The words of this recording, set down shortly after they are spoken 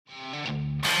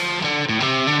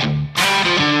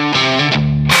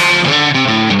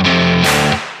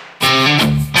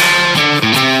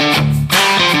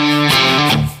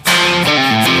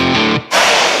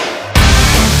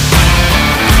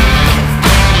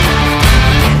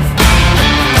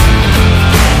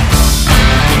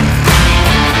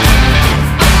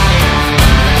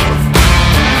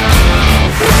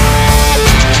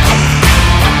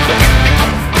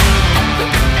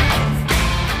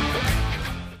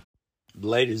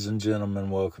Ladies and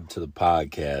gentlemen, welcome to the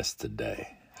podcast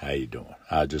today. How you doing?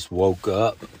 I just woke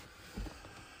up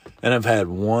and I've had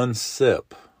one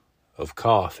sip of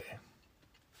coffee.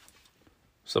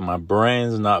 So my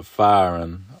brain's not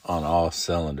firing on all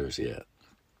cylinders yet.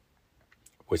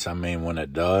 Which I mean, when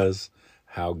it does,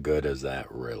 how good is that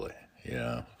really? You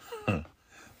know?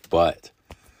 But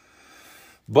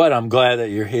I'm glad that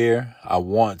you're here. I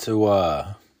want to do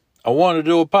a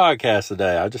podcast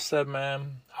today. I just said,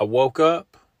 man, I woke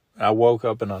up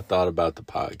and I thought about the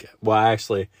podcast. Well,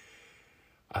 actually,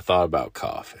 I thought about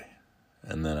coffee.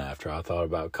 And then after I thought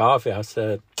about coffee, I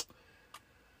said,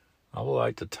 I would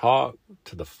like to talk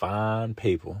to the fine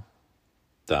people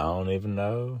that I don't even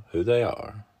know who they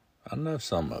are. I know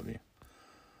some of you.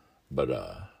 But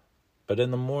in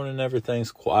the morning,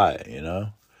 everything's quiet, you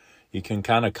know? You can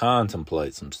kind of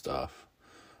contemplate some stuff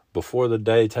before the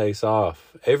day takes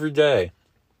off. Every day,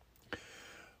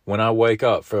 when I wake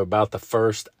up for about the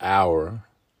first hour,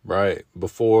 right,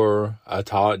 before I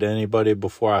talk to anybody,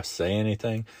 before I say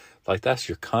anything, like that's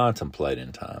your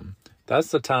contemplating time. That's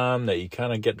the time that you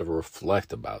kind of get to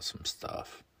reflect about some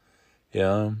stuff. You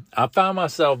know, I find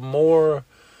myself more,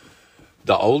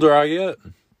 the older I get,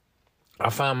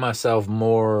 I find myself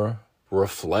more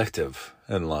reflective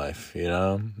in life, you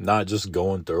know, not just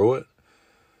going through it.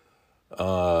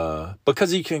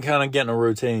 Because you can kind of get in a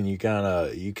routine. You kind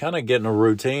of get in a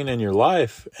routine in your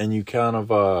life, and you kind of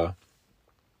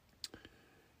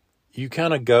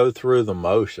go through the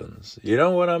motions. You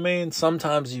know what I mean?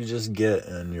 Sometimes you just get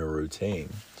in your routine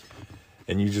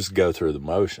and you just go through the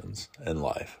motions in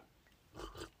life.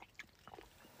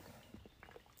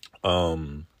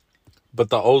 But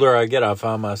the older I get, I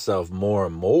find myself more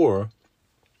and more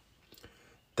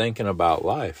thinking about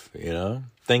life, you know,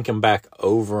 thinking back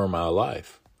over my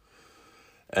life.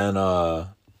 And,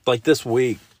 like this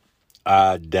week,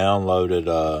 I downloaded,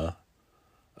 a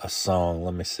song.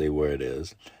 Let me see where it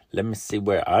is. Let me see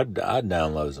where I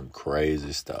downloaded some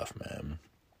crazy stuff, man.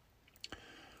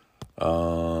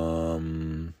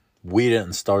 We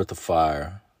Didn't Start the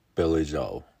Fire, Billy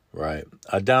Joel, right?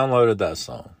 I downloaded that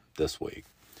song this week.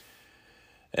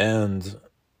 And,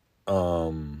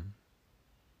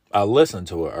 I listened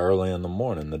to it early in the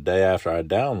morning. The day after I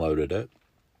downloaded it,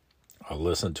 I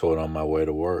listened to it on my way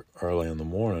to work early in the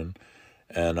morning.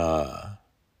 And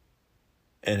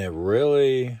it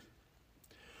really,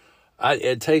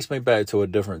 it takes me back to a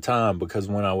different time, because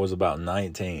when I was about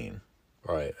 19,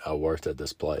 right, I worked at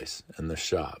this place in the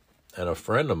shop, and a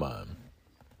friend of mine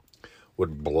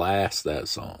would blast that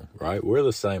song, right? We're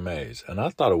the same age. And I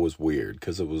thought it was weird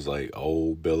because it was like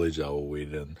old Billy Joel. We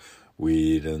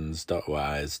didn't start.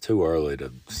 Well, it's too early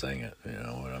to sing it. You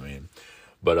know what I mean?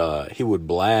 But he would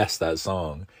blast that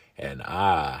song, and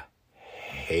I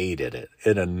hated it.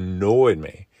 It annoyed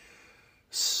me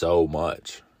so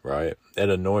much, right? It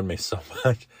annoyed me so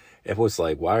much. It was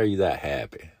like, why are you that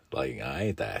happy? Like, I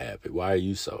ain't that happy. Why are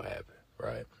you so happy,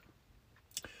 right?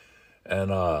 And,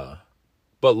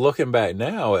 but looking back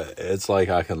now, it's like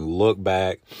I can look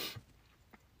back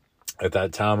at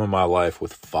that time in my life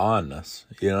with fondness,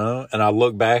 you know? And I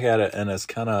look back at it, and it's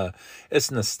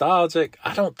nostalgic.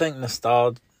 I don't think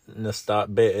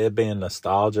it being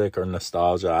nostalgic or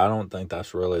nostalgia, I don't think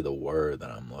that's really the word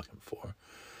that I'm looking for.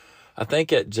 I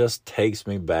think it just takes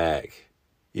me back,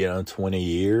 20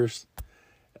 years,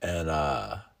 and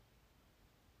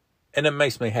it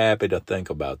makes me happy to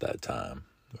think about that time,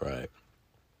 right?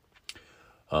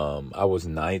 I was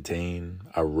 19.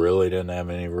 I really didn't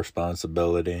have any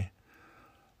responsibility.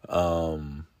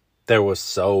 There was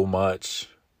so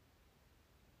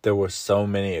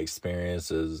many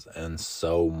experiences and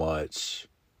so much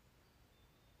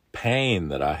pain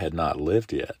that I had not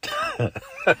lived yet.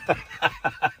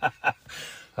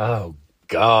 Oh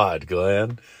God,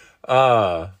 Glenn.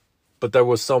 But there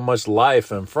was so much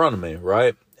life in front of me,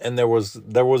 right? And there was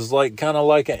like kind of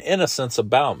like an innocence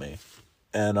about me.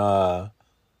 And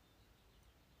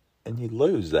you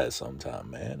lose that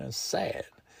sometime, man. It's sad.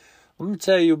 Let me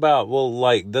tell you about,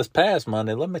 like this past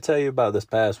Monday, let me tell you about this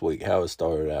past week, how it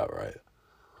started out, right?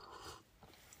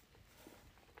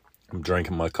 I'm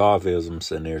drinking my coffee as I'm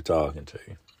sitting here talking to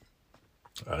you.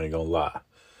 I ain't gonna lie.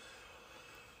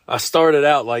 I started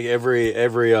out like every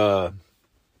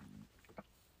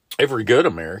good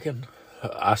American.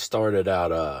 I started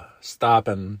out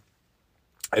stopping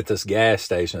at this gas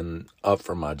station up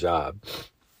from my job.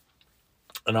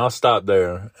 And I'll stop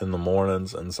there in the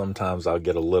mornings, and sometimes I'll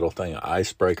get a little thing of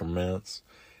icebreaker mints.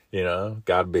 You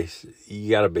gotta be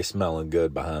smelling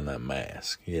good behind that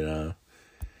mask, You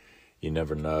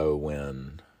never know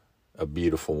when a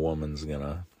beautiful woman's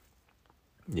gonna,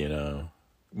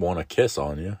 want to kiss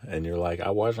on you, and you're like,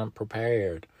 I wasn't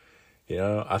prepared. You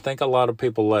know, I think a lot of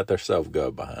people let themselves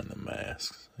go behind the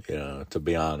masks, you know, to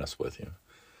be honest with you.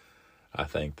 I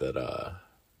think that a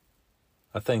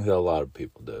lot of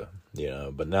people do, you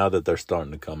know, but now that they're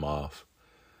starting to come off,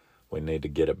 we need to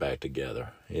get it back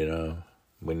together, you know.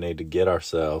 We need to get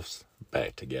ourselves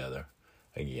back together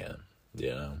again, you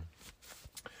know.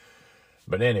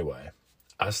 But anyway,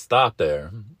 I stopped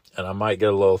there, and I might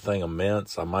get a little thing of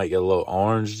mints. I might get a little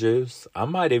orange juice. I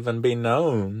might even be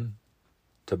known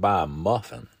to buy a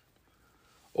muffin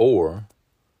or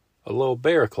a little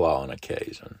bear claw on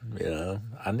occasion, you know.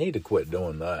 I need to quit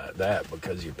doing that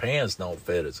because your pants don't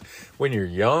fit as... When you're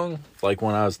young, like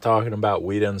when I was talking about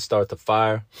we didn't start the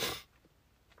fire,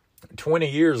 20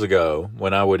 years ago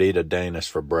when I would eat a Danish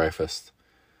for breakfast,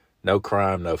 no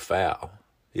crime, no foul,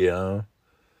 you know.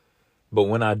 But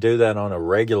when I do that on a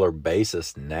regular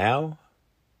basis now,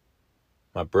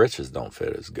 my britches don't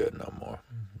fit as good no more,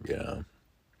 you know.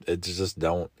 It just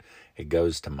don't. It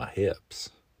goes to my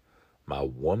hips. My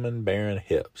woman-bearing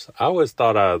hips. I always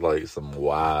thought I had, like, some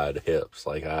wide hips.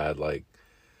 Like, I had, like,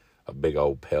 a big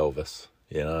old pelvis,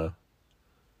 you know.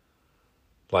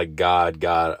 Like, God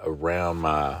got around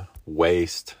my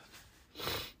waist,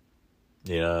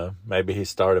 you know. Maybe he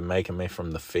started making me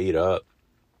from the feet up.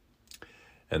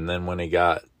 And then when he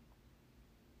got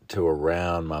to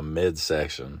around my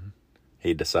midsection,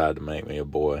 he decided to make me a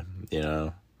boy, you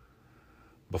know.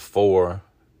 Before,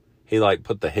 he like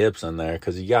put the hips in there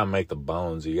because you got to make the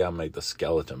bones. You got to make the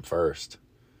skeleton first.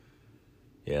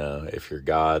 You know, if you're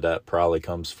God, that probably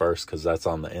comes first because that's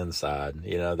on the inside.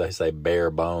 You know, they say bare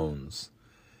bones.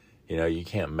 You know, you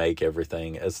can't make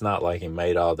everything. It's not like he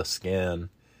made all the skin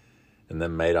and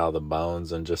then made all the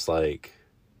bones and just like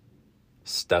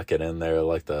stuck it in there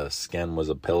like the skin was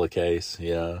a pillowcase,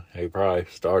 you know. He probably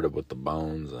started with the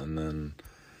bones, and then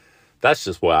that's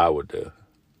just what I would do,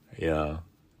 you know.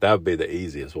 That would be the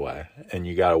easiest way, and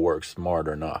you got to work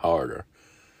smarter, not harder,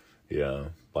 you know,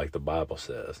 like the Bible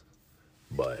says.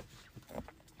 But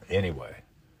anyway,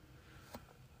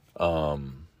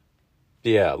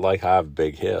 yeah, like I have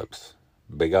big hips,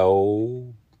 big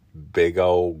old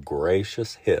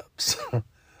gracious hips.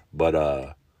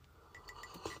 But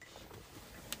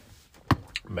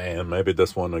man, maybe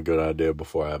this wasn't a good idea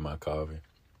before I had my coffee.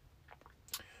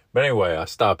 But anyway, I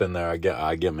stop in there. I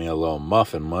get me a little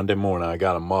muffin. Monday morning, I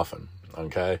got a muffin,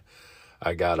 okay?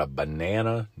 I got a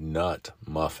banana nut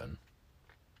muffin,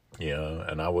 you know,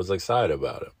 and I was excited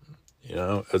about it. You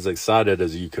know, as excited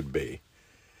as you could be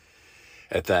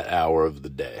at that hour of the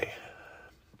day.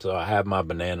 So I have my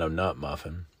banana nut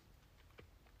muffin.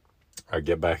 I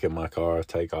get back in my car,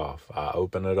 take off. I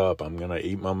open it up. I'm going to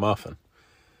eat my muffin.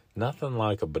 Nothing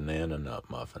like a banana nut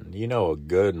muffin. You know, a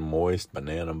good moist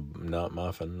banana nut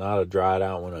muffin, not a dried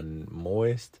out one, a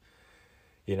moist,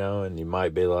 you know, and you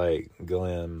might be like,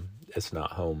 Glenn, it's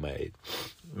not homemade.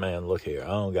 Man, look here.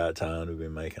 I don't got time to be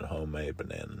making homemade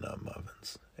banana nut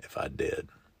muffins. If I did,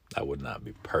 I would not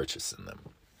be purchasing them.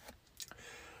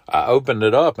 I opened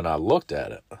it up and I looked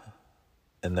at it,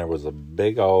 and there was a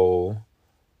big old,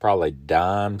 probably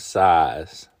dime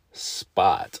size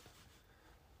spot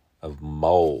of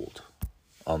mold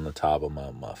on the top of my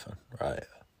muffin, right?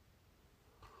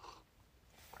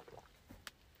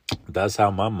 That's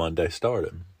how my Monday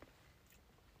started.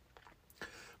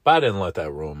 But I didn't let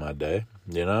that ruin my day,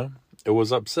 you know? It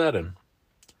was upsetting.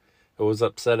 It was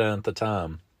upsetting at the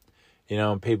time. You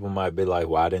know, and people might be like,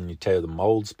 why didn't you tear the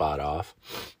mold spot off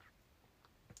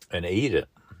and eat it,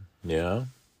 you know?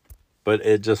 But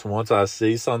it just, once I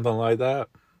see something like that,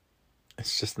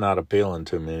 it's just not appealing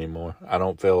to me anymore. I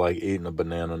don't feel like eating a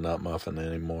banana nut muffin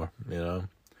anymore, you know?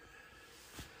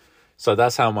 So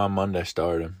that's how my Monday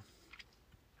started.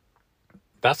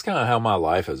 That's kind of how my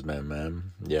life has been,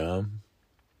 man, you know?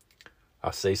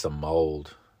 I see some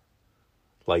mold.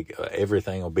 Like,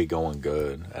 everything will be going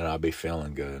good, and I'll be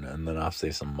feeling good, and then I'll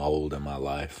see some mold in my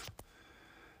life,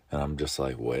 and I'm just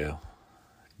like, well,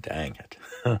 dang it.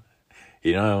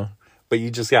 You know? But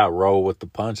you just got to roll with the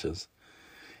punches.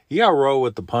 You got to roll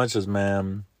with the punches,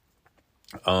 man.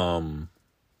 Like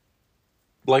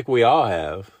we all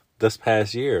have this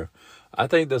past year. I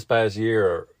think this past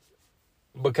year,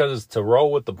 because to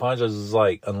roll with the punches is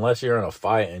like, unless you're in a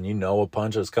fight and you know a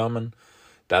punch is coming,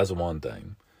 that's one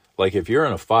thing. Like, if you're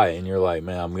in a fight and you're like,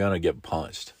 man, I'm going to get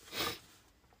punched.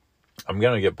 I'm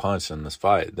going to get punched in this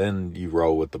fight. Then you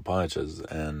roll with the punches.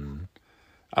 And,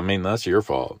 I mean, that's your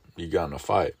fault. You got in a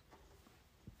fight.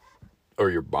 Or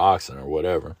you're boxing or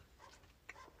whatever.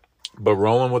 But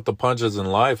rolling with the punches in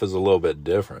life is a little bit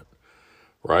different,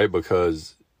 right?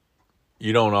 Because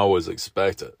you don't always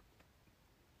expect it.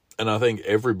 And I think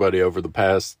everybody over the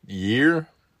past year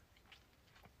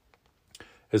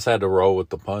has had to roll with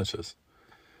the punches.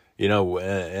 You know,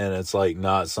 and it's like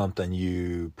not something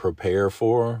you prepare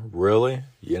for, really,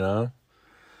 you know?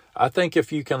 I think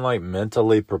if you can like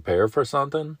mentally prepare for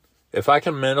something, if I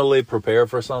can mentally prepare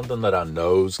for something that I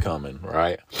know's coming,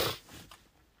 right?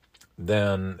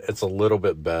 Then it's a little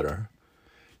bit better,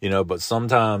 you know, but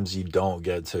sometimes you don't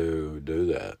get to do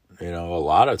that. You know, a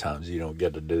lot of times you don't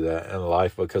get to do that in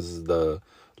life because the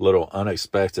little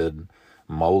unexpected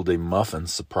moldy muffin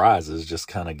surprises just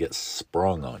kind of get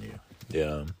sprung on you, you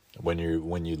know, when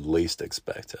you least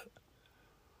expect it.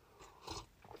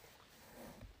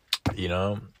 You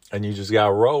know, and you just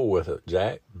gotta roll with it,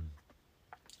 Jack.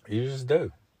 You just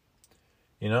do.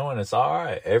 You know, and it's all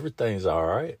right. Everything's all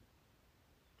right.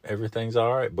 Everything's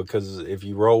all right, because if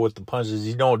you roll with the punches,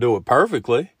 you don't do it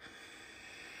perfectly.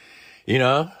 You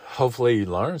know, hopefully you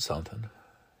learn something.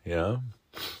 You know,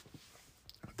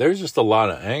 there's just a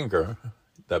lot of anger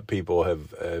that people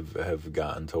have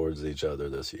gotten towards each other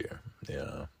this year. You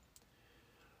know,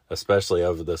 especially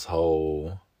over this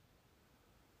whole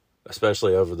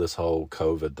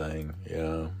COVID thing. You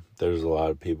know, there's a lot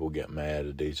of people get mad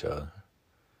at each other.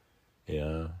 You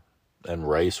know, and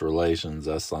race relations,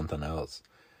 that's something else.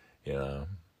 You know,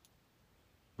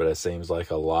 but it seems like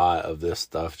a lot of this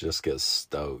stuff just gets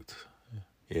stoked,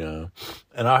 you know.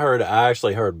 And I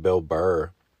actually heard Bill Burr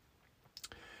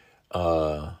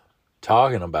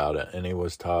talking about it, and he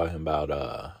was talking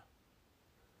about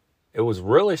it was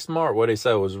really smart. What he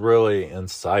said was really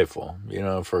insightful, you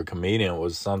know. For a comedian, it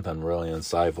was something really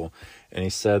insightful. And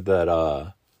he said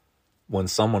that when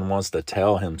someone wants to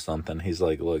tell him something, he's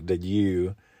like, look, did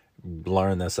you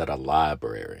learn this at a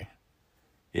library?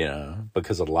 You know,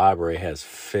 because a library has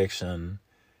fiction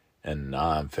and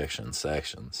nonfiction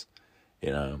sections,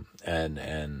 you know,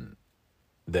 and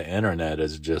the internet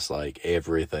is just like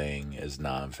everything is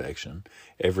nonfiction.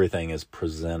 Everything is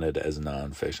presented as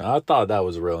nonfiction. I thought that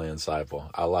was really insightful.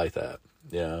 I like that,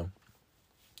 you know,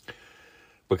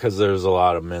 because there's a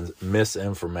lot of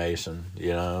misinformation,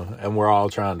 you know, and we're all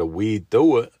trying to weed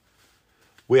through it.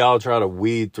 We all try to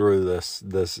weed through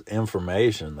this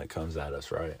information that comes at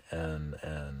us, right? And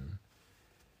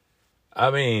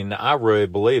I mean, I really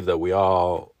believe that we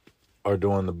all are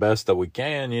doing the best that we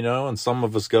can, you know, and some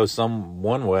of us go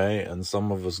one way and some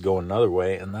of us go another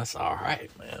way, and that's all right,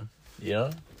 man. You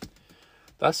know?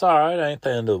 That's all right. Ain't the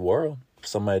end of the world if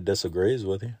somebody disagrees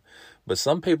with you. But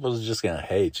some people are just going to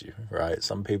hate you, right?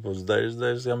 Some people, there's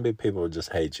going to be people who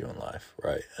just hate you in life,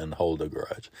 right? And hold a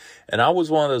grudge. And I was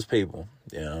one of those people,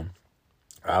 you know.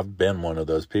 I've been one of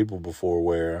those people before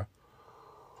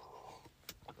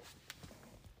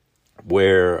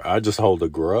where I just hold a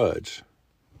grudge.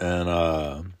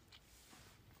 And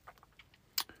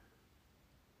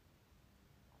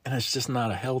it's just not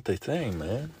a healthy thing,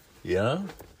 man. You know?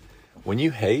 When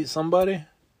you hate somebody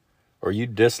or you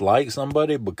dislike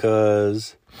somebody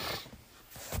because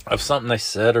of something they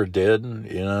said or did,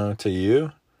 you know, to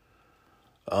you,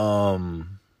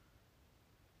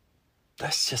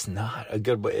 that's just not a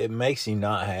good way. It makes you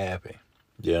not happy,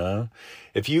 you know?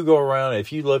 If you go around,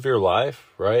 if you live your life,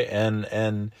 right,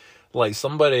 and like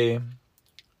somebody,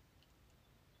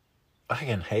 I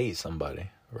can hate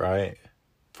somebody, right,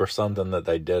 for something that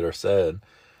they did or said,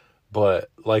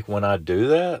 but like when I do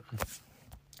that,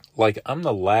 like I'm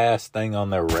the last thing on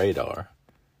their radar,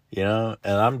 you know,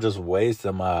 and I'm just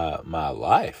wasting my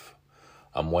life.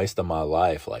 I'm wasting my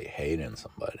life like hating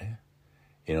somebody.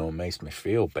 You know, it makes me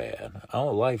feel bad. I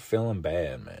don't like feeling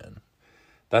bad, man.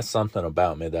 That's something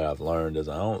about me that I've learned is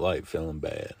I don't like feeling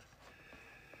bad.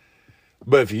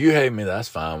 But if you hate me, that's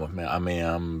fine with me. I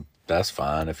mean, that's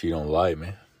fine if you don't like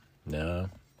me. You know?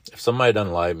 If somebody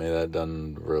doesn't like me, that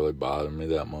doesn't really bother me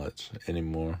that much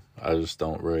anymore. I just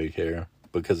don't really care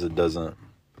because they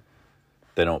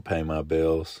don't pay my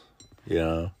bills, you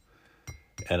know?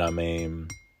 And I mean,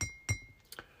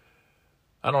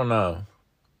 I don't know.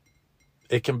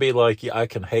 It can be like I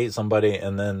can hate somebody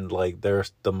and then like they're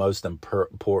the most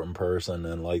important person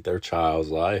in like their child's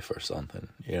life or something.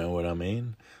 You know what I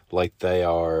mean? Like they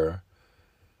are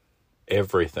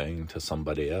everything to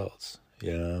somebody else,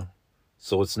 you know?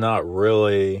 So it's not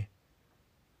really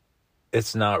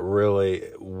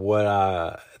what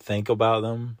I think about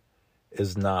them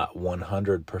is not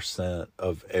 100%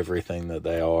 of everything that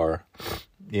they are.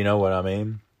 You know what I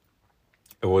mean?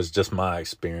 It was just my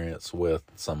experience with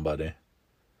somebody.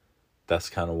 That's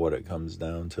kind of what it comes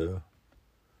down to.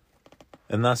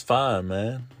 And that's fine,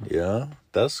 man. Yeah,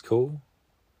 that's cool.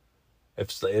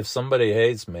 If somebody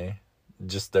hates me,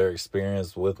 just their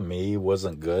experience with me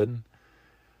wasn't good,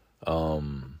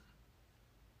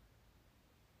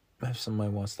 if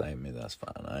somebody wants to hate me, that's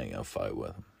fine. I ain't gonna fight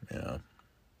with them, you know.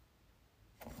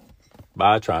 But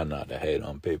I try not to hate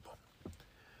on people,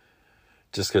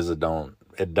 just because it don't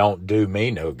do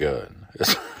me no good.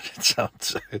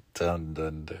 It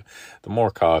doesn't do. The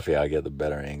more coffee I get, the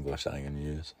better English I can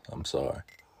use. I'm sorry.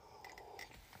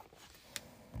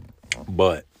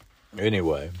 But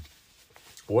anyway,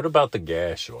 what about the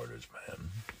gas shortage, man?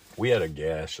 We had a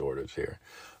gas shortage here.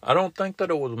 I don't think that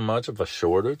it was much of a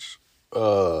shortage.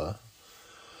 I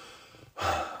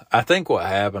think what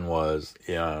happened was,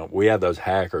 we had those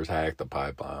hackers hack the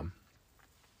pipeline.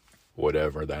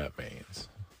 Whatever that means.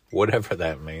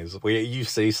 You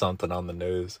see something on the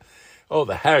news. Oh,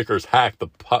 the hackers hacked the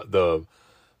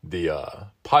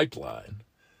pipeline.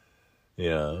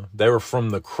 They were from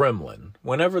the Kremlin.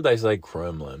 Whenever they say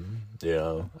Kremlin,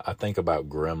 I think about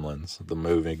Gremlins, the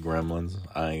movie Gremlins.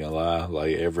 I ain't gonna lie.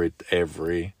 Like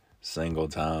every single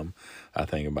time I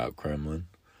think about Kremlin,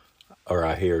 or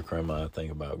I hear Kremlin, I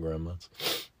think about Gremlins.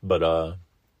 But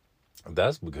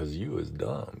that's because you was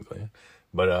dumb, man.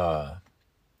 But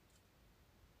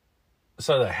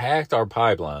so they hacked our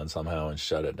pipeline somehow and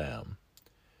shut it down.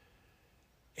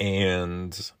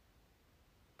 And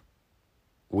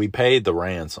we paid the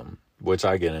ransom, which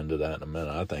I get into that in a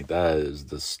minute. I think that is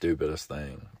the stupidest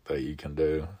thing that you can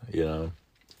do,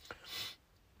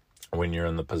 when you're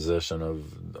in the position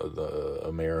of the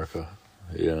America,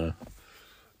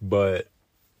 But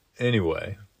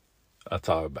anyway, I'll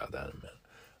talk about that in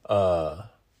a minute.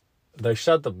 They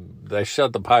shut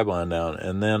the pipeline down,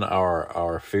 and then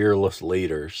our fearless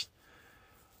leaders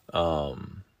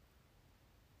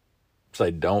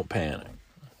say, don't panic.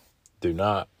 Do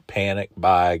not panic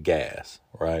buy gas,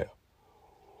 right?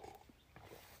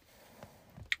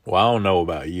 Well, I don't know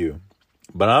about you,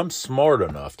 but I'm smart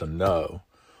enough to know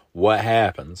what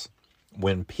happens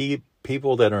when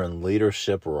people that are in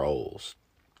leadership roles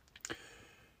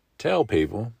tell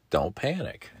people, don't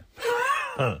panic.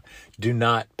 Do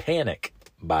not panic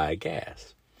buy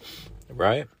gas,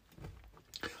 right?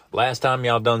 Last time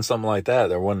y'all done something like that,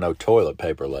 there wasn't no toilet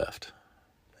paper left,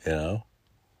 You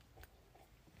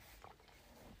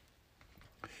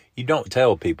don't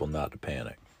tell people not to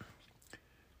panic.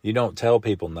 You don't tell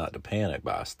people not to panic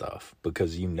buy stuff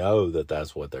because you know that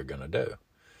that's what they're going to do.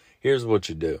 Here's what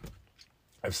you do.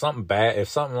 If something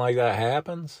like that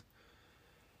happens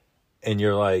and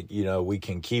you're like, we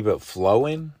can keep it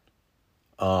flowing,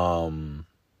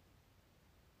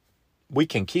 we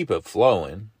can keep it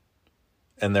flowing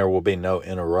and there will be no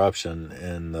interruption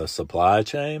in the supply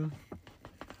chain.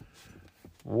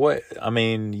 What I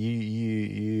mean,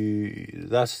 you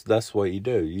that's what you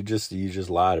do. You just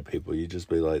lie to people. You just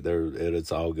be like,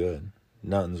 it's all good.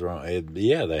 Nothing's wrong.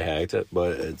 Yeah, they hacked it,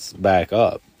 but it's back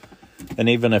up. And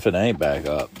even if it ain't back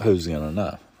up, who's gonna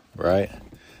know, right?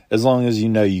 As long as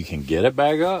you can get it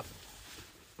back up,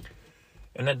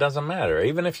 and it doesn't matter.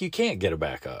 Even if you can't get it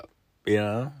back up,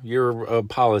 you're a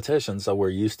politician, so we're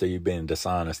used to you being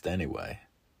dishonest anyway.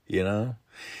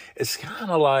 It's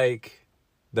kind of like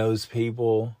those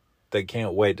people that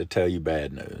can't wait to tell you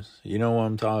bad news. You know what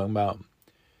I'm talking about?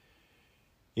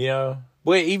 Well,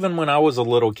 even when I was a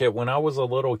little kid, and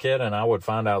I would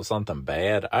find out something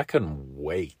bad, I couldn't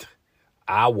wait.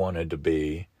 I wanted to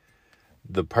be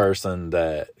the person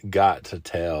that got to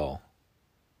tell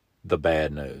the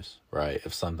bad news, right?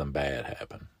 If something bad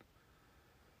happened.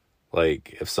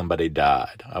 Like, if somebody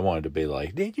died, I wanted to be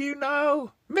like, did you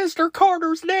know Mr.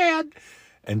 Carter's dead?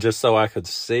 And just so I could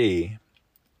see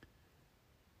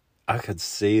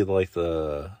like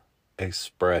the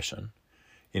expression,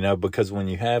 because when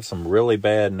you have some really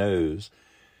bad news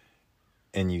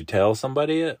and you tell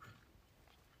somebody it,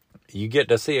 you get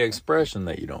to see an expression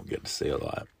that you don't get to see a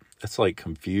lot. It's like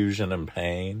confusion and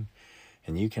pain,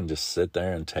 and you can just sit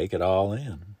there and take it all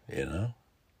in,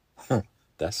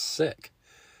 That's sick.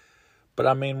 But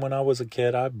I mean, when I was a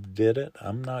kid, I did it.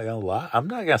 I'm not going to lie. I'm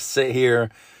not going to sit here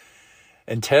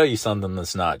and tell you something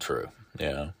that's not true.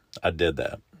 I did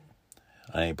that.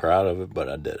 I ain't proud of it, but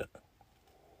I did it.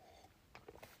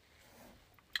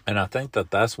 And I think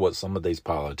that that's what some of these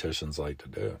politicians like to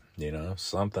do.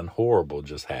 Something horrible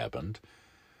just happened.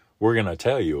 We're going to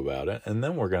tell you about it, and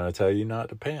then we're going to tell you not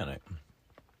to panic.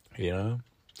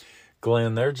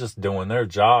 Glenn, they're just doing their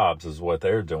jobs is what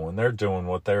they're doing. They're doing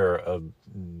what they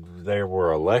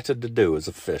were elected to do as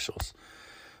officials.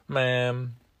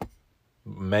 Man,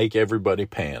 make everybody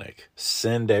panic.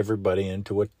 Send everybody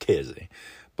into a tizzy.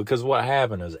 Because what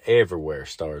happened is everywhere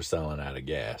started selling out of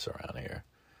gas around here.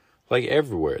 Like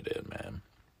everywhere it did, man.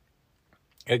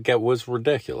 It was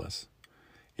ridiculous.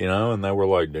 And they were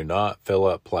like, do not fill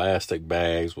up plastic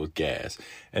bags with gas.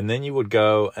 And then you would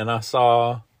go, and I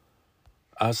saw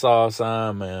I saw a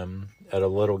sign, man, at a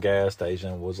little gas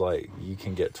station. It was like, you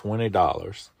can get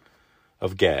 $20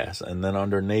 of gas. And then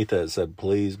underneath it said,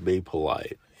 please be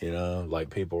polite. You know,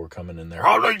 like people were coming in there,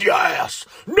 I need gas!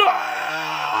 No!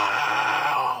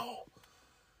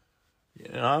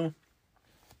 You know?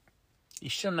 You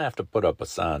shouldn't have to put up a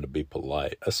sign to be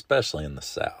polite, especially in the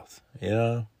South. You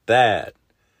know? That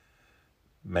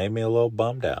made me a little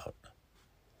bummed out.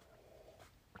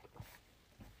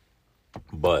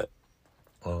 But,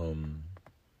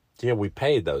 yeah, we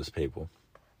paid those people.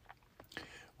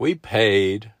 We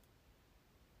paid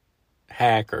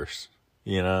hackers,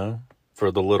 you know,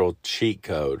 for the little cheat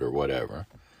code or whatever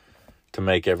to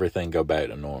make everything go back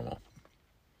to normal.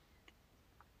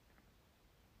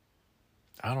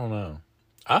 I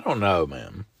don't know,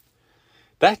 man.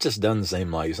 That just doesn't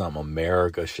seem like something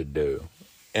America should do.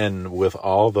 And with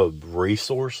all the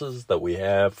resources that we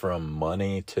have, from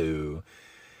money to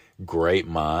great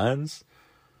minds,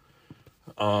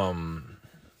 I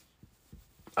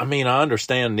mean, I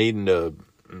understand needing to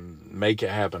make it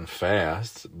happen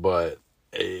fast, but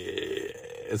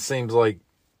it seems like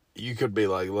you could be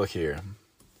like, look here,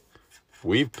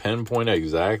 we've pinpointed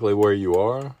exactly where you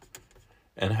are,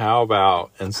 and how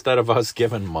about, instead of us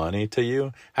giving money to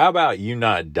you, how about you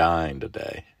not dying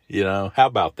today? You know, how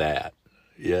about that?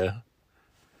 Yeah.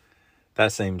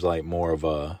 That seems like more of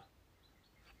a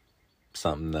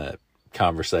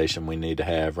conversation we need to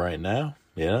have right now,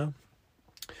 you know?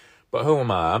 But who am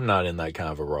I? I'm not in that kind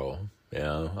of a role, you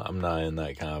know? I'm not in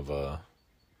that kind of a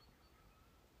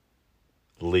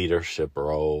leadership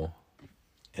role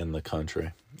in the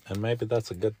country. And maybe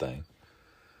that's a good thing.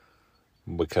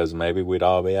 Because maybe we'd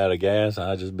all be out of gas and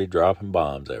I'd just be dropping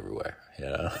bombs everywhere, you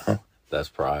know? That's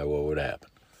probably what would happen.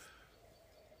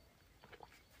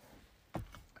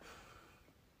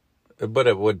 But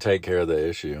it would take care of the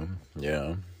issue, you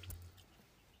know?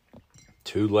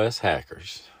 2 less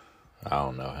hackers. I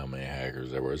don't know how many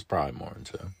hackers there were. It's probably more than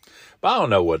 2. But I don't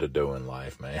know what to do in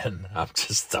life, man. I'm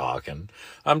just talking,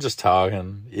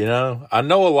 you know? I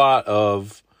know a lot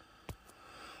of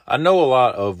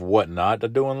what not to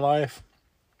do in life.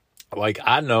 Like,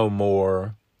 I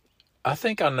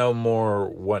think I know more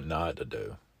what not to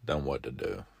do than what to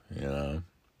do, you know?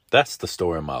 That's the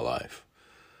story of my life.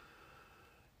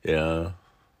 You know?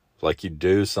 Like, you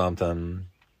do something,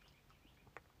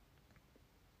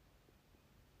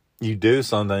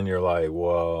 you're like,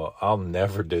 well, I'll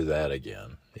never do that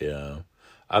again, you know?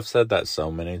 I've said that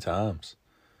so many times.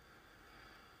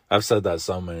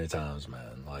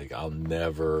 Man. Like, I'll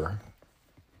never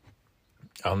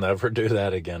do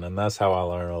that again. And that's how I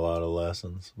learn a lot of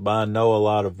lessons. But I know a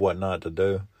lot of what not to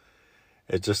do.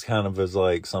 It just kind of is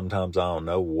like, sometimes I don't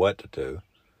know what to do.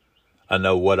 I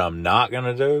know what I'm not going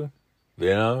to do,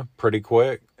 you know, pretty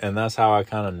quick. And that's how I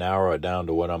kind of narrow it down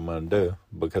to what I'm going to do.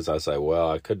 Because I say,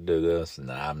 well, I could do this.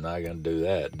 Nah, I'm not going to do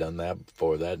that. Done that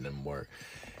before, that didn't work,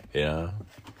 you know.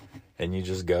 And you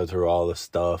just go through all this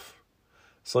stuff.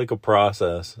 It's like a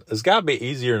process. It's got to be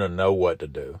easier to know what to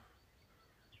do.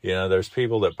 You know, there's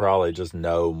people that probably just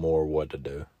know more what to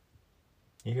do.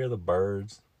 You hear the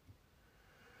birds?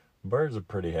 Birds are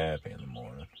pretty happy in the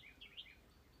morning.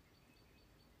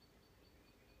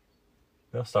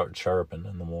 They'll start chirping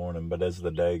in the morning, but as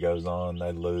the day goes on,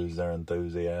 they lose their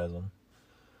enthusiasm.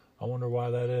 I wonder why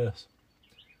that is.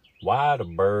 Why do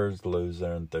birds lose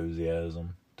their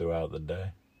enthusiasm throughout the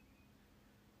day?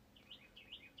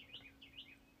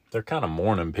 They're kind of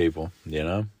morning people, you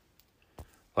know?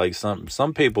 Like some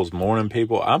people's morning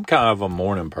people. I'm kind of a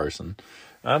morning person.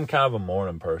 But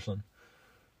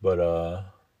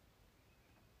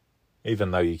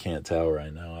even though you can't tell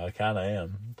right now, I kind of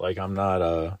am. Like, I'm not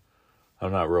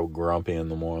real grumpy in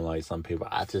the morning like some people.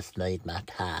 I just need my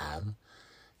time.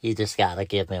 You just gotta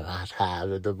give me my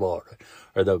time in the morning.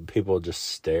 Or the people just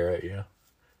stare at you.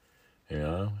 You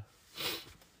know?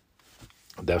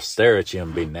 They'll stare at you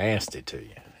and be nasty to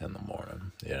you in the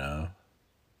morning, you know?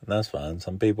 And that's fine.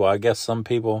 Some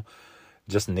people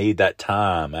just need that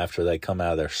time after they come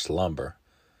out of their slumber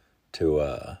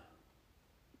to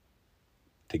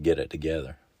get it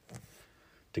together.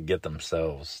 To get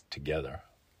themselves together.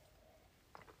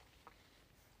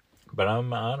 But I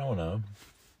don't know.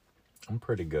 I'm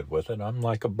pretty good with it. I'm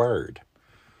like a bird.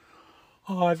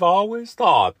 I've always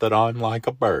thought that I'm like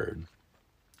a bird.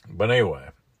 But anyway,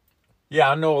 yeah,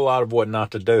 I know a lot of what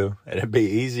not to do. And it'd be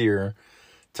easier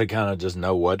to kind of just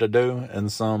know what to do in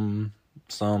some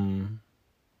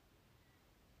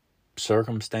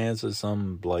circumstances,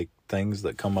 some like things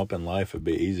that come up in life. It'd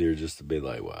be easier just to be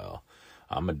like, well,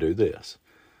 I'm going to do this.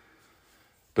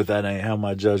 But that ain't how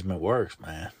my judgment works,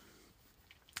 man.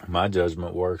 My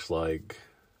judgment works like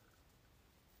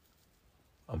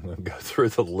I'm going to go through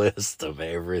the list of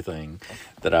everything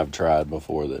that I've tried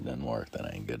before that didn't work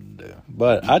that ain't good to do.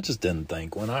 But I just didn't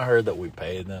think, when I heard that we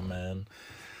paid them, man,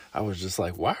 I was just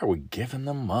like, why are we giving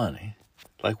them money?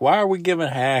 Like, why are we giving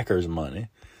hackers money?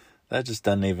 That just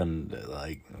doesn't even,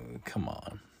 like, come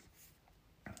on.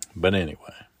 But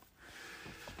anyway,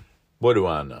 what do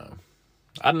I know?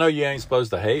 I know you ain't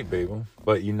supposed to hate people,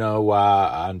 but you know why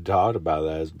I thought about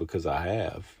that is because I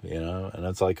have, and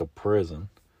it's like a prison.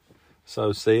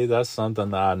 So, see, that's something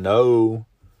that I know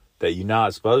that you're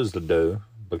not supposed to do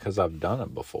because I've done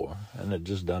it before, and it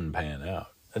just doesn't pan out.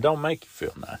 It don't make you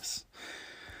feel nice.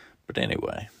 But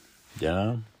anyway,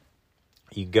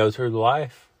 you go through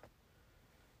life,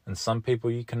 and some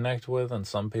people you connect with, and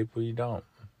some people you don't,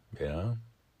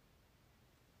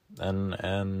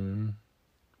 And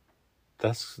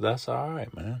that's all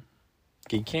right, man.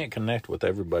 You can't connect with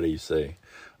everybody you see.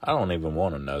 I don't even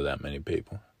want to know that many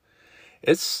people.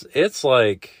 It's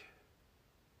like,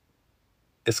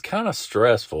 it's kind of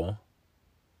stressful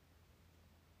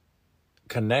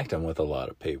connecting with a lot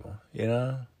of people,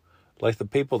 Like the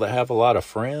people that have a lot of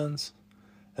friends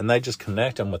and they just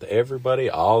connect them with everybody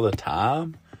all the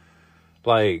time.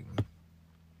 Like,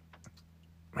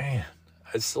 man,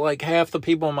 it's like half the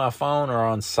people on my phone are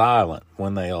on silent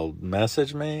when they'll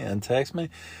message me and text me,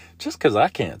 just because I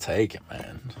can't take it,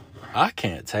 man. I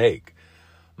can't take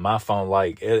my phone.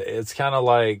 Like, it's kind of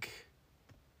like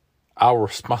I'll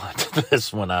respond to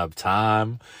this when I have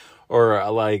time, or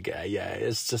like,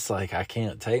 it's just like I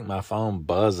can't take my phone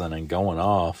buzzing and going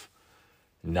off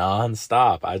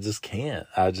nonstop. I just can't.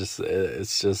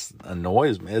 It's just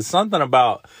annoys me. It's something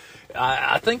about,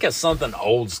 I think it's something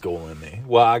old school in me.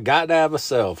 Well, I got to have a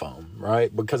cell phone,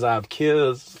 right? Because I have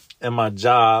kids and my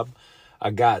job. I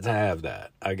got to have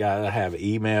that. I got to have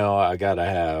email. I got to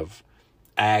have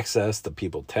access to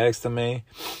people texting me,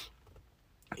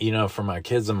 for my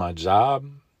kids and my job.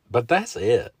 But that's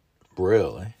it,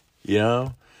 really,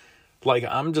 Like,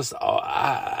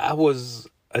 I was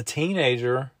a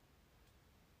teenager,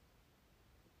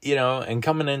 and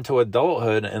coming into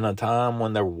adulthood in a time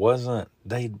when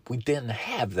we didn't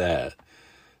have that.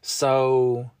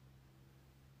 So,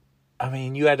 I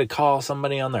mean, you had to call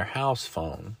somebody on their house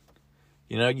phone.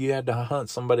 You had to hunt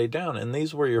somebody down, and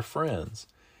these were your friends,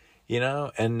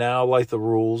 and now, like, the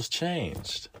rules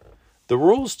changed. The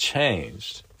rules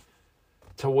changed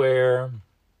to where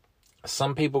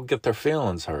some people get their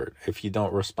feelings hurt if you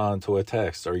don't respond to a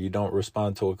text or you don't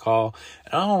respond to a call.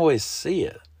 And I always see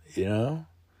it, I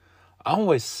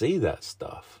always see that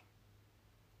stuff.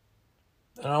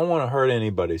 And I don't want to hurt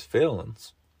anybody's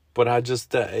feelings. But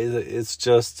it's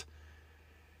just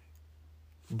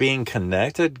being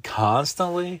connected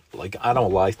constantly. Like, I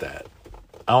don't like that.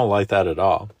 I don't like that at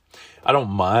all. I don't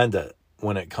mind it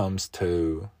when it comes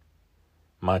to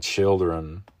my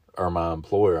children or my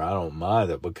employer. I don't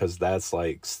mind it because that's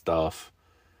like stuff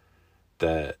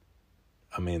that,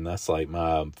 that's like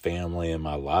my family and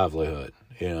my livelihood,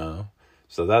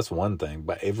 So that's one thing.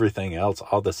 But everything else,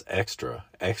 all this extra,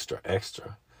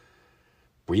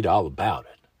 read all about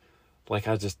it. Like,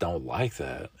 I just don't like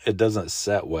that. It doesn't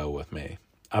set well with me.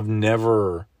 I've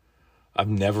never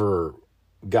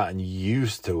gotten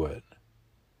used to it.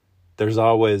 There's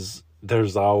always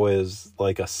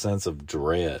like a sense of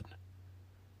dread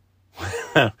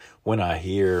when I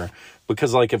hear,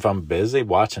 because like if I'm busy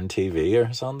watching TV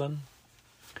or something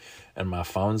and my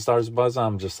phone starts buzzing,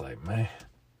 I'm just like, man,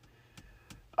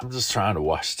 I'm just trying to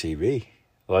watch TV.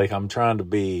 Like, I'm trying to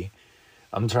do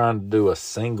a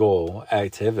single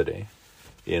activity,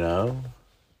 I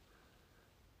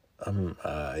don't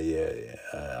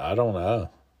know.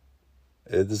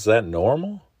 Is that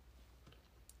normal?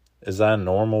 Is that a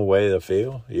normal way to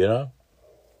feel,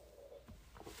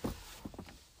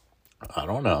 I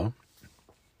don't know.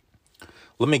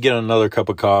 Let me get another cup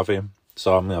of coffee.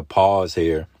 So I'm going to pause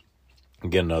here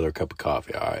and get another cup of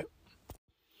coffee, all right?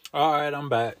 All right, I'm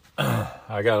back.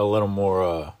 I got a little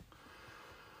more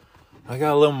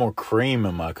cream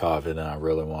in my coffee than I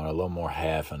really want. A little more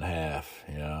half and half,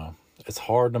 It's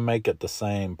hard to make it the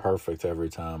same perfect every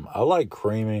time. I like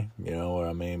creamy, you know what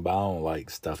I mean? But I don't like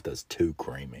stuff that's too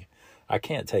creamy. I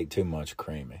can't take too much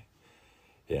creamy.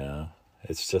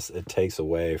 It's just, it takes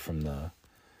away from the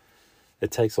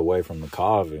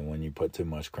coffee when you put too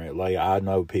much cream. Like, I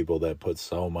know people that put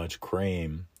so much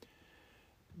cream.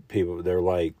 They're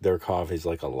like, their coffee's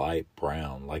like a light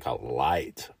brown.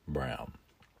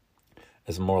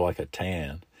 It's more like a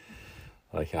tan.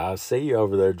 Like, I see you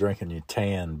over there drinking your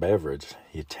tan beverage,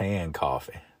 your tan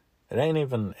coffee. It ain't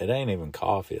even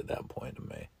coffee at that point to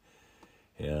me.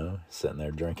 Sitting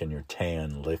there drinking your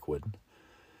tan liquid.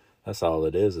 That's all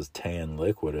it is tan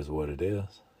liquid is what it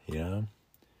is, you know?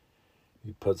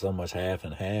 You put so much half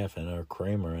and half and or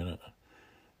creamer in it,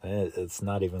 it's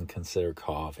not even considered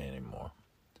coffee anymore.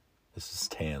 This is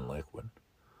tan liquid.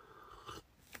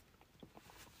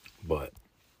 But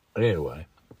anyway,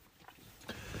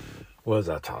 what was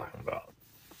I talking about?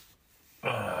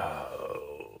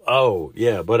 Oh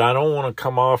yeah, but I don't want to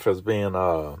come off as being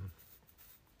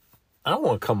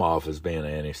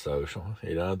antisocial.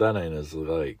 You know, that ain't as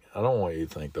like, I don't want you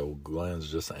to think that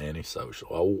Glenn's just antisocial.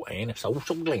 Oh,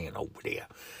 antisocial Glenn over there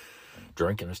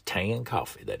drinking his tan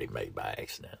coffee that he made by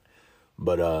accident.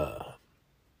 But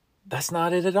that's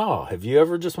not it at all. Have you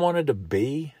ever just wanted to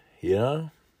be, you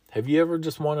know? Have you ever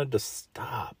just wanted to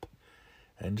stop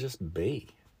and just be?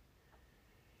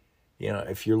 You know,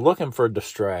 if you're looking for a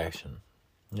distraction,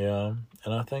 you know,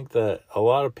 and I think that a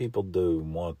lot of people do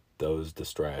want those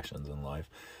distractions in life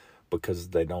because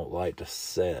they don't like to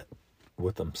sit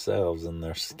with themselves in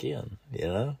their skin, you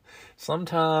know?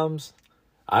 Sometimes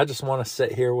I just want to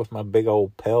sit here with my big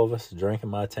old pelvis drinking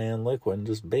my tan liquid and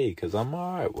just be, because I'm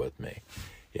all right with me.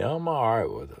 Yeah, I'm all right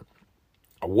with it.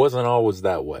 I wasn't always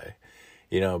that way.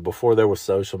 You know, before there was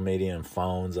social media and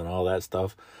phones and all that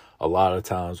stuff, a lot of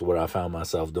times what I found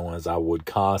myself doing is I would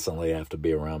constantly have to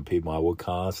be around people. I would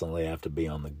constantly have to be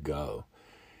on the go,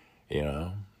 you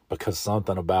know, because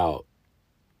something about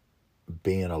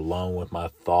being alone with my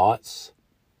thoughts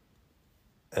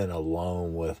and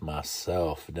alone with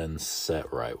myself didn't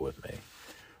sit right with me,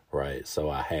 right? So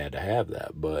I had to have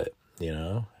that. But, you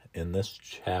know, in this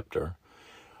chapter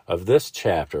of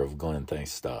Glenn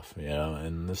Thinks Stuff, you know,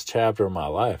 in this chapter of my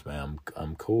life, man,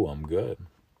 I'm cool, I'm good.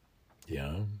 You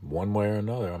know, one way or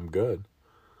another, I'm good.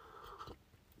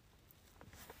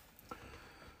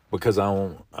 Because I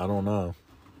don't know.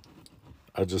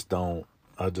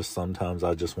 Sometimes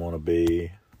I just want to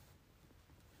be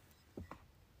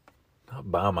not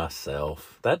by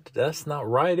myself. That's not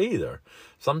right either.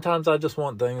 Sometimes I just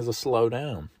want things to slow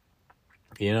down,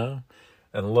 you know,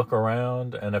 and look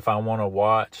around. And if I want to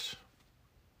watch,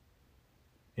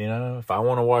 you know, if I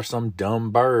want to watch some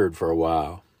dumb bird for a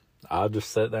while, I'll just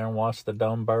sit there and watch the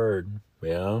dumb bird, you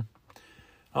know.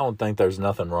 I don't think there's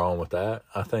nothing wrong with that.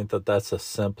 I think that that's a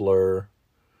simpler.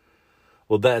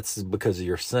 Well, that's because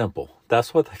you're simple.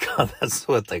 That's what they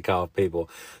call people.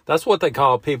 That's what they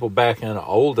call people back in the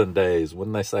olden days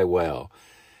when they say, well,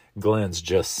 Glenn's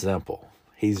just simple.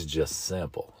 He's just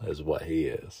simple is what he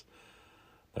is.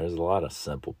 There's a lot of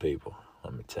simple people,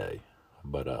 let me tell you.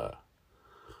 But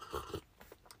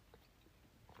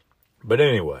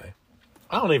anyway,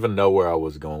 I don't even know where I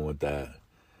was going with that.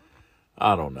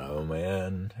 I don't know,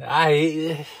 man.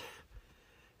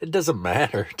 It doesn't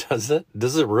matter, does it?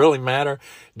 Does it really matter?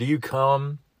 Do you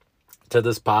come to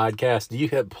this podcast? Do you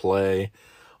hit play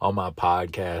on my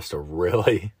podcast to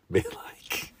really be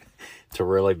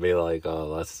like, oh,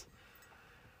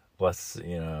 let's,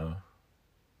 you know,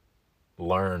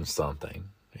 learn something,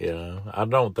 you know? I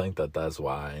don't think that that's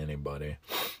why anybody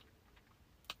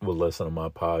would listen to my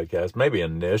podcast. Maybe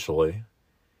initially,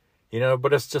 you know,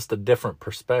 but it's just a different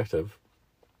perspective.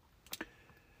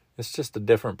 It's just a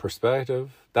different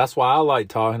perspective. That's why I like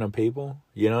talking to people,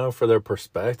 you know, for their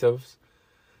perspectives.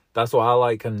 That's why I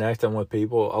like connecting with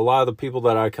people. A lot of the people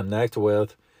that I connect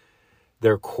with,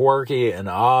 they're quirky and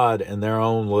odd in their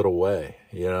own little way,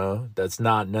 you know. It's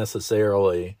not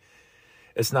necessarily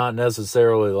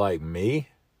like me,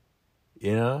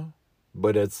 you know.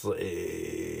 But it's,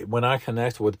 when I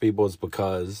connect with people, it's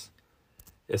because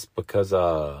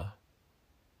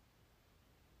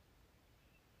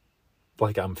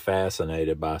like I'm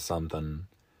fascinated by something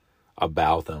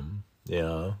about them, you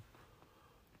know.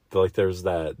 Like there's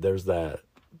that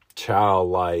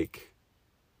childlike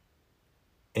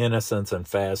innocence and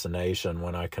fascination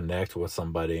when I connect with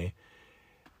somebody.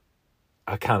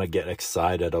 I kind of get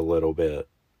excited a little bit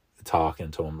talking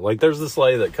to them. Like there's this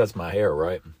lady that cuts my hair,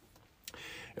 right?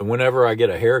 And whenever I get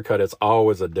a haircut, it's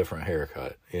always a different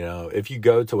haircut. You know, if you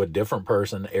go to a different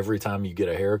person every time you get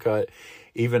a haircut,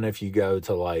 even if you go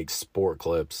to like Sport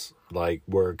Clips, like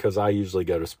because I usually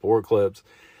go to Sport Clips,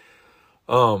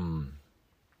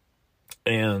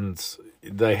 and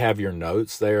they have your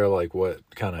notes there, like what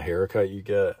kind of haircut you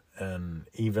get. And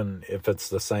even if it's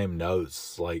the same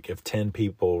notes, like if 10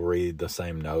 people read the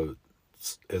same note,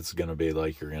 it's going to be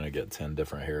like you're going to get 10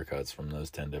 different haircuts from those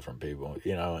 10 different people,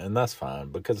 you know, and that's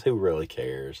fine because who really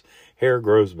cares? Hair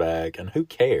grows back and who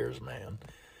cares, man?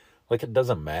 Like it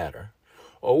doesn't matter.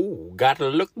 Oh, got to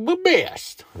look my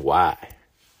best. Why?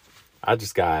 I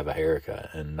just got to have a haircut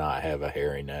and not have a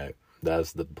hairy neck.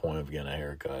 That's the point of getting a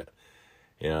haircut.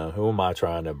 You know, who am I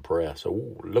trying to impress?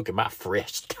 Oh, look at my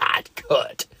fresh tight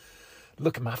cut.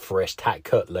 Look at my fresh, tight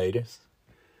cut, ladies.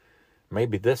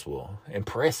 Maybe this will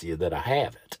impress you that I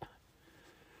have it.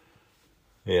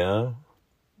 Yeah.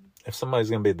 If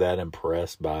somebody's going to be that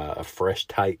impressed by a fresh,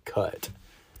 tight cut,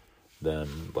 then,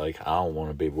 like, I don't want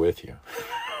to be with you.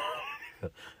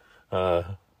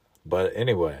 But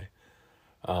anyway,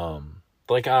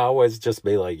 like, I always just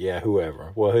be like, yeah,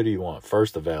 whoever. Well, who do you want?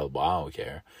 First available. I don't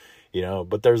care. You know,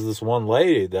 but there's this one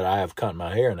lady that I have cut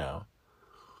my hair now.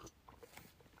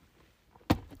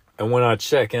 And when I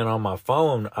check in on my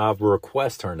phone, I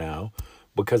request her now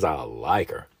because I like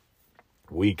her.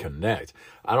 We connect.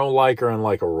 I don't like her in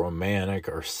like a romantic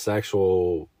or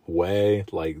sexual way.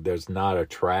 Like I'm not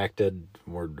attracted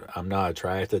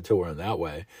to her in that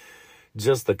way.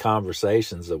 Just the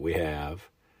conversations that we have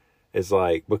is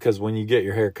like, because when you get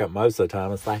your hair cut most of the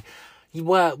time, it's like,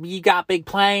 what, you got big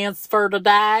plans for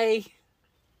today?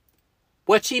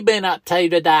 What you been up to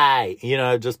today? You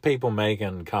know, just people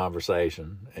making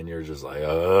conversation, and you're just like,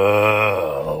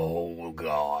 oh,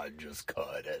 God, just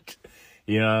cut it.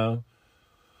 You know?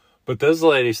 But this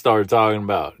lady started talking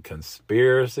about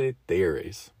conspiracy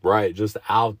theories, right? Just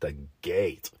out the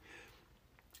gate.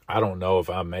 I don't know if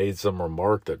I made some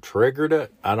remark that triggered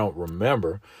it. I don't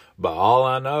remember. But all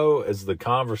I know is the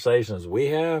conversations we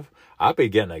have, I be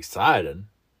getting excited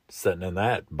sitting in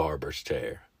that barber's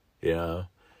chair, you know?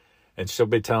 And she'll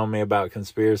be telling me about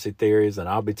conspiracy theories, and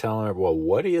I'll be telling her, well,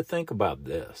 what do you think about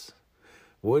this?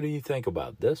 What do you think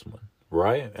about this one?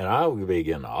 Right? And I'll be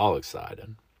getting all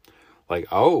excited. Like,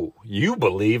 oh, you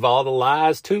believe all the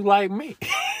lies too, like me,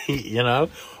 you know?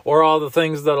 Or all the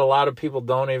things that a lot of people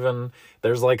don't even,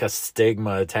 there's like a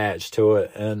stigma attached to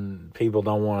it, and people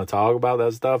don't want to talk about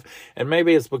that stuff. And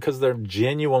maybe it's because they're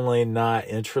genuinely not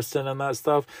interested in that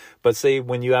stuff. But see,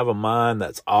 when you have a mind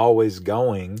that's always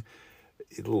going,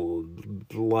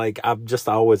 like, I've just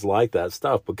always liked that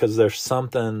stuff, because there's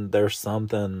something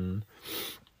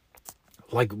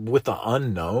like with the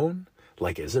unknown.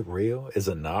 Like, is it real? Is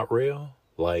it not real?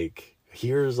 Like,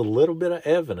 here's a little bit of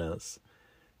evidence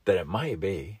that it might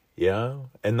be, you know?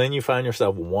 And then you find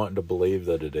yourself wanting to believe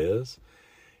that it is,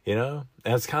 you know?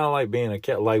 And it's kind of like being a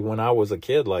kid. Like, when I was a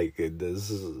kid, like, it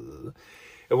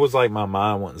was like my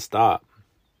mind wouldn't stop.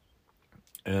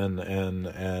 And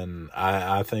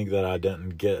I think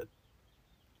that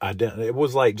it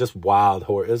was like just wild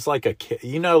horror. It's like a kid,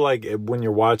 you know, like when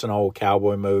you're watching an old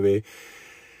cowboy movie,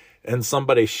 and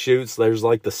somebody shoots, there's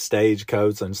like the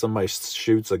stagecoach, and somebody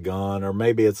shoots a gun, or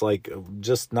maybe it's like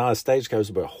just not a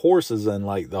stagecoach, but horses, and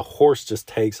like the horse just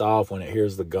takes off when it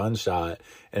hears the gunshot,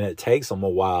 and it takes them a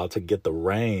while to get the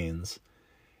reins,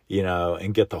 you know,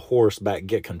 and get the horse back,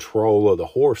 get control of the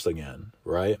horse again,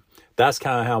 right? That's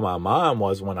kind of how my mind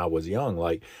was when I was young.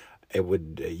 Like,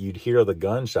 you'd hear the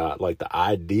gunshot, like the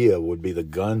idea would be the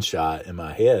gunshot in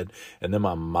my head, and then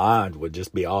my mind would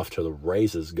just be off to the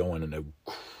races going into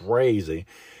crazy.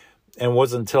 And it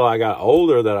wasn't until I got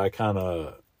older that I kind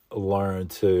of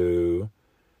learned to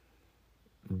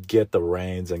get the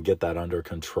reins and get that under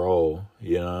control,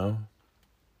 you know,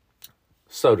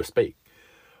 so to speak.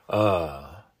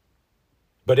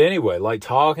 But anyway, like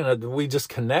we just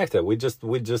connected. We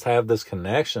just have this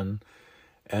connection,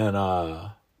 and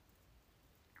I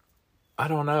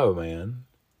don't know, man.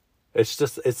 It's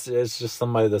just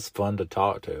somebody that's fun to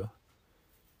talk to,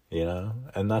 you know?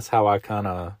 And that's how I kind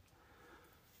of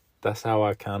that's how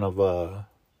I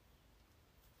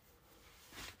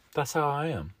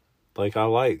am. Like, I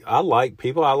like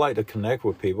people. I like to connect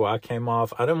with people. I didn't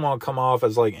want to come off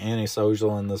as like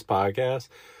antisocial in this podcast,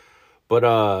 but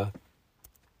I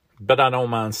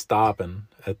don't mind stopping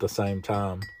at the same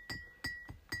time.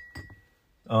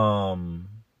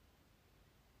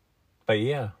 But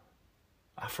yeah,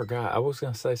 I forgot. I was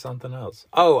going to say something else.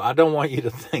 Oh, I don't want you to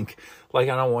think like,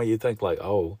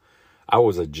 oh, I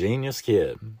was a genius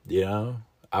kid, you know?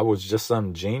 I was just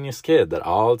some genius kid that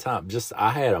all the time,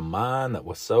 I had a mind that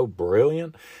was so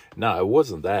brilliant. No, it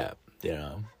wasn't that, you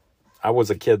know? I was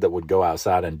a kid that would go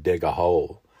outside and dig a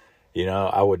hole. You know,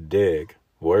 I would dig.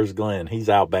 Where's Glenn? He's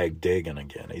out back digging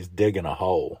again. He's digging a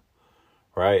hole,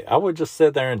 right? I would just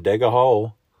sit there and dig a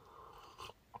hole.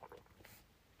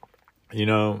 You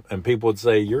know, and people would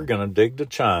say, you're going to dig to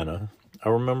China. I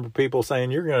remember people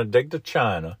saying, you're going to dig to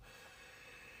China.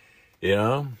 You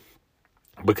know,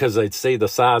 because they'd see the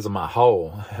size of my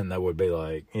hole, and they would be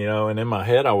like, you know, and in my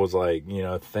head, I was like, you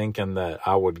know, thinking that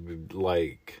I would,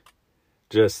 like,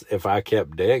 just, if I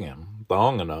kept digging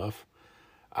long enough,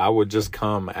 I would just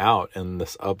come out in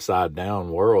this upside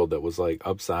down world that was like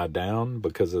upside down,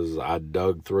 because I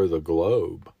dug through the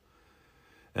globe.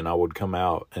 And I would come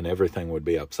out and everything would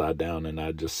be upside down, and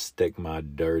I'd just stick my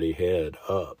dirty head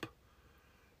up,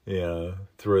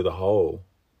 through the hole.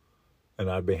 And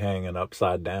I'd be hanging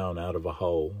upside down out of a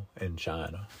hole in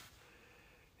China.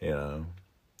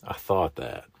 I thought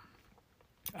that.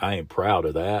 I ain't proud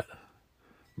of that,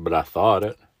 but I thought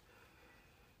it.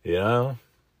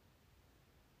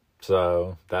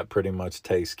 So that pretty much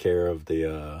takes care of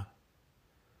the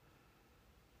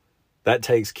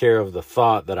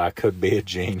thought that I could be a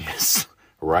genius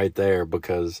right there,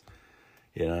 because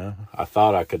I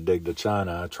thought I could dig to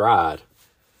China. I tried.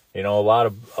 A lot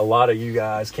of you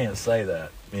guys can't say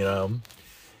that.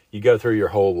 You go through your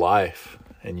whole life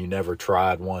and you never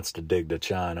tried once to dig to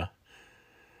China.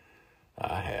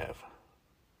 I have.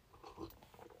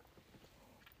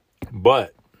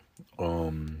 But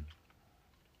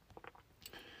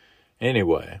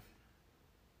anyway,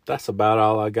 that's about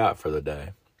all I got for the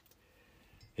day.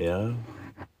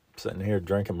 Sitting here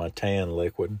drinking my tan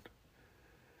liquid,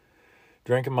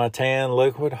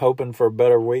 hoping for a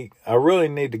better week. I really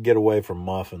need to get away from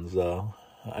muffins, though.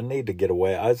 I need to get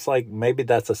away. It's like maybe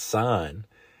that's a sign.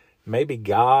 Maybe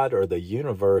God or the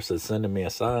universe is sending me a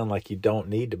sign, like you don't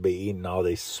need to be eating all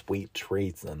these sweet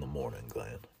treats in the morning,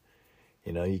 Glenn.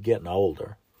 You're getting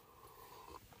older.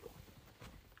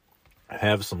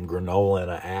 Have some granola and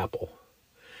an apple.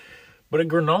 But a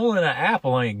granola and an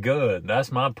apple ain't good.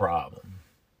 That's my problem.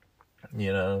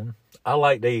 I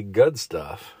like to eat good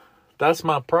stuff. That's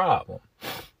my problem.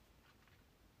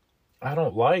 I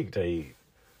don't like to eat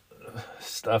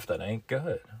stuff that ain't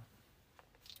good.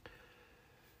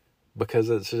 Because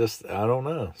it's just, I don't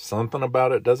know. Something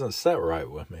about it doesn't set right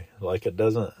with me. Like it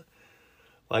doesn't,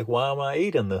 like, why am I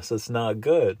eating this? It's not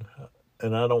good.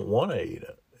 And I don't want to eat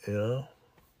it,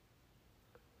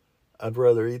 I'd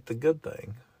rather eat the good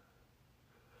thing.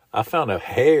 I found a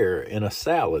hair in a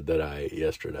salad that I ate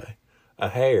yesterday. A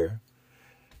hair.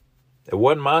 It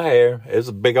wasn't my hair. It's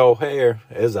a big old hair.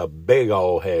 It's a big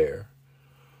old hair.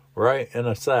 Right? In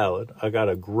a salad. I got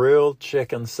a grilled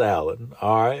chicken salad.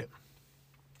 All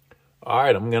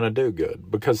right, I'm going to do good.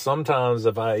 Because sometimes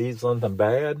if I eat something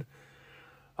bad,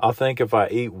 I think if I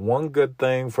eat one good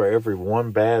thing for every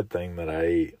one bad thing that I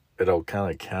eat, it'll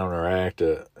kind of counteract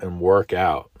it and work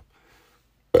out.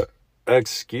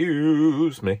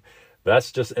 Excuse me.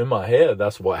 That's just in my head.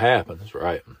 That's what happens,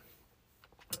 right?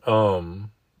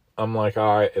 I'm like,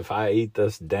 all right, if I eat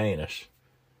this Danish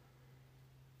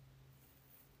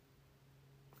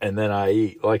and then I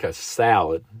eat like a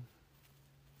salad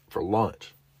for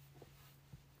lunch,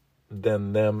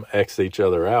 then them X each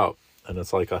other out. And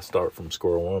it's like I start from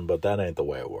square one, but that ain't the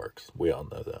way it works. We all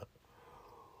know that.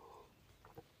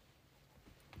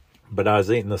 But I was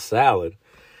eating the salad.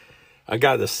 I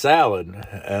got the salad and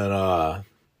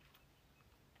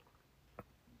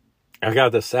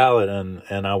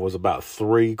I was about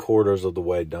 3/4 of the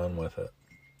way done with it.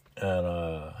 And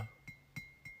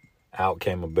out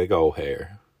came a big old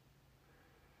hair.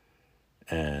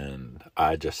 And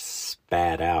I just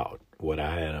spat out what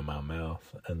I had in my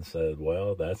mouth and said,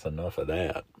 well, that's enough of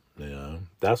that.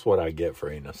 That's what I get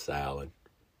for eating a salad.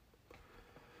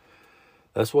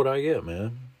 That's what I get,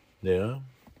 man.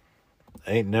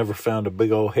 Ain't never found a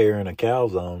big old hair in a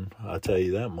calzone, I'll tell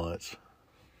you that much.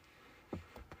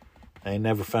 Ain't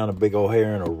never found a big old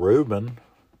hair in a Reuben,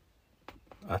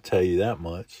 I'll tell you that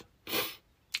much.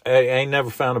 Ain't never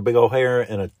found a big old hair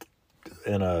in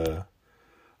a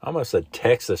I almost said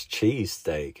Texas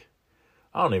cheesesteak.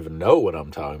 I don't even know what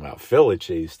I'm talking about. Philly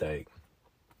cheesesteak.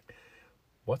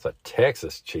 What's a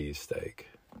Texas cheesesteak?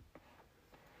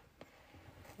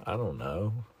 I don't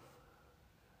know.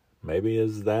 Maybe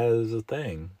that is a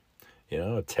thing.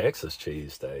 A Texas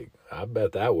cheesesteak. I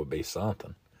bet that would be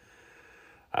something.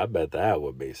 I bet that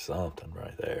would be something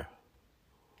right there.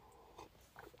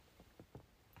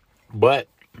 But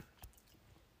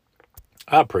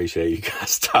I appreciate you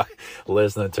guys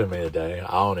listening to me today.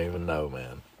 I don't even know,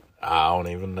 man. I don't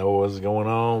even know what's going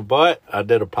on. But I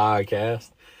did a podcast.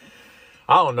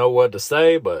 I don't know what to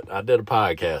say, but I did a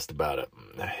podcast about it.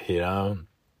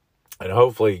 And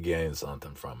hopefully you gain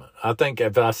something from it. I think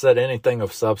if I said anything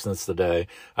of substance today,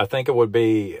 I think it would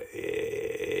be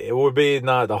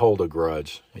not to hold a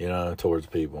grudge, towards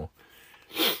people,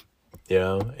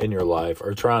 in your life,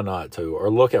 or try not to, or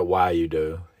look at why you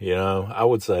do, I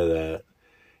would say that,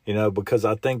 because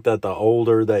I think that the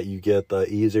older that you get,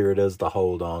 the easier it is to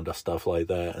hold on to stuff like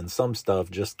that. And some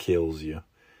stuff just kills you,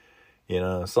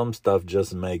 some stuff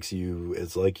just makes you,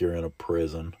 it's like you're in a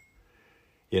prison.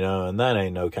 And that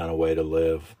ain't no kind of way to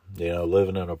live.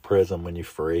 Living in a prison when you're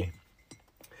free.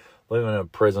 Living in a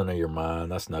prison of your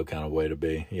mind, that's no kind of way to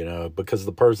be, because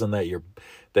the person that you're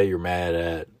mad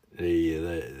at,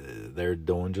 they're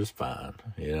doing just fine,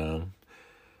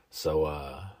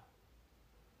 So,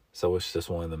 So it's just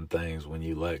one of them things when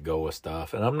you let go of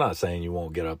stuff. And I'm not saying you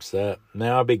won't get upset.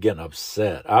 Now, I'll be getting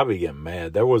upset. I'll be getting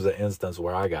mad. There was an instance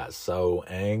where I got so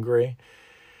angry.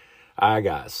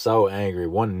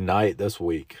 One night this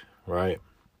week, right?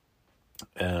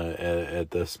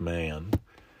 At this man.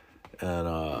 And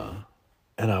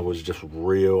I was just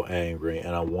real angry.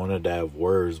 And I wanted to have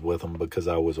words with him because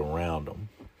I was around him.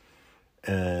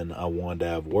 And I wanted to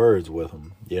have words with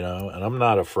him, you know? And I'm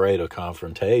not afraid of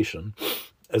confrontation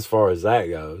as far as that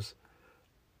goes.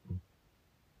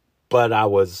 But I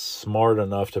was smart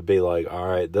enough to be like, all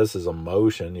right, this is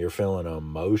emotion. You're feeling an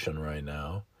emotion right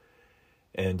now.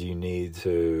 And you need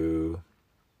to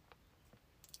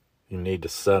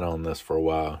sit on this for a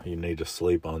while. You need to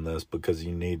sleep on this because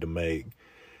you need to make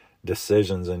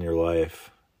decisions in your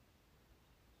life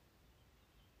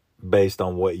based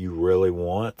on what you really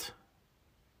want.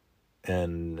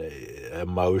 And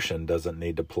emotion doesn't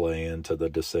need to play into the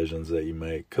decisions that you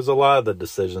make. Because a lot of the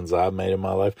decisions I've made in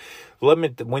my life,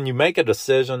 when you make a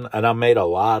decision, and I made a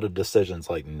lot of decisions,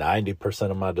 like 90%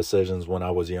 of my decisions when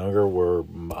I was younger were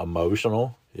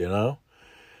emotional, you know?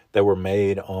 They were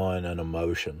made on an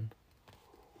emotion.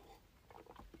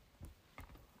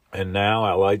 And now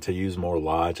I like to use more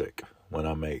logic when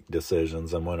I make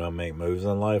decisions. And when I make moves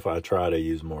in life, I try to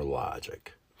use more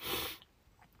logic.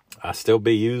 I still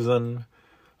be using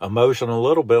emotion a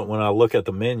little bit when I look at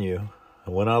the menu.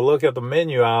 And when I look at the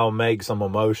menu, I'll make some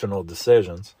emotional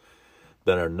decisions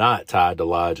that are not tied to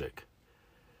logic,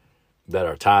 that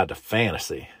are tied to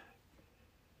fantasy.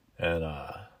 And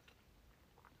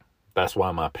that's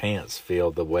why my pants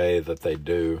feel the way that they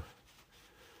do,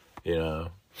 you know,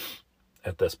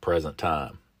 at this present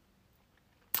time.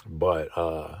 But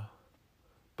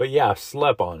yeah, I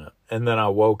slept on it. And then I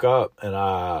woke up and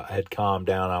I had calmed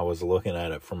down. I was looking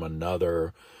at it from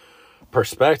another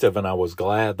perspective, and I was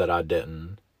glad that I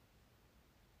didn't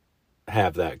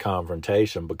have that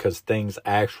confrontation because things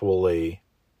actually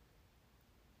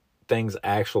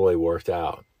worked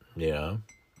out, you know?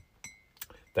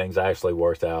 Things actually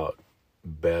worked out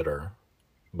better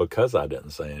because I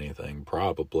didn't say anything,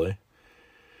 probably.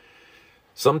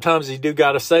 Sometimes you do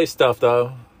got to say stuff,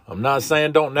 though. I'm not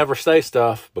saying don't never say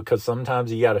stuff, because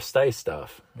sometimes you got to say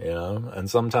stuff, you know, and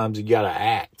sometimes you got to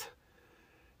act,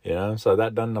 you know, so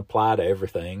that doesn't apply to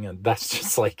everything. And that's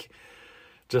just like,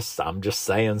 I'm just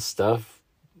saying stuff,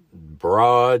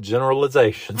 broad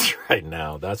generalizations right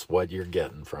now. That's what you're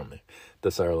getting from me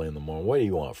this early in the morning. What do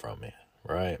you want from me,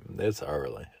 right? It's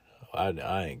early. I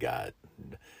ain't got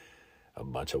a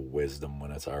bunch of wisdom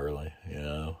when it's early, you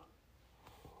know.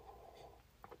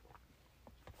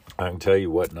 I can tell you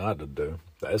what not to do.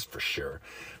 That's for sure.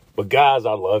 But guys,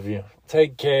 I love you.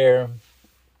 Take care.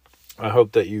 I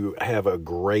hope that you have a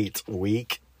great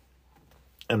week.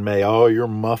 And may all your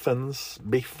muffins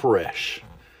be fresh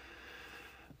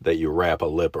that you wrap a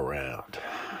lip around.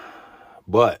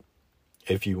 But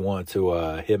if you want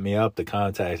to hit me up, the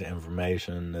contact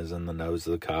information is in the notes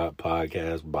of the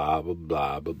podcast, blah, blah,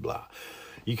 blah, blah, blah.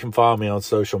 You can follow me on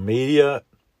social media,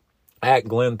 at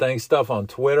Glenn Thanks Stuff on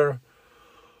Twitter.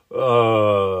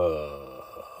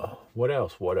 What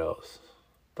else?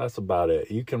 That's about it.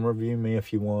 You can review me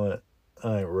if you want.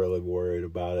 I ain't really worried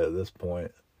about it at this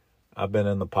point. I've been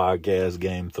in the podcast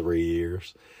game 3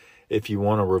 years. If you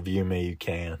want to review me, you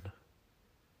can.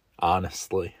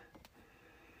 Honestly.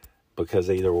 Because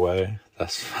either way,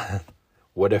 that's fine.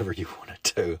 Whatever you want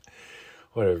to do.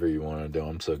 Whatever you want to do.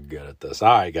 I'm so good at this.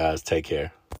 All right, guys. Take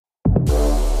care.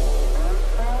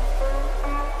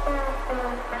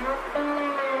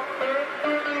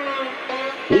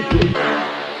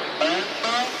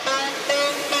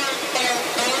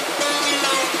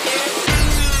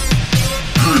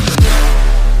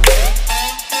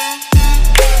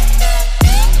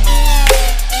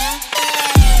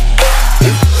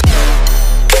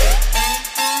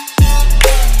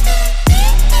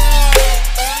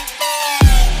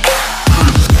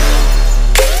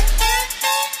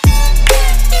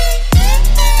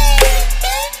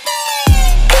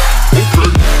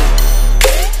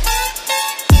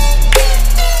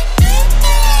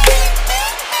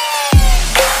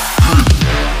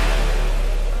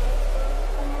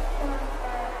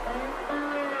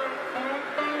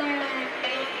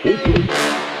 Okay.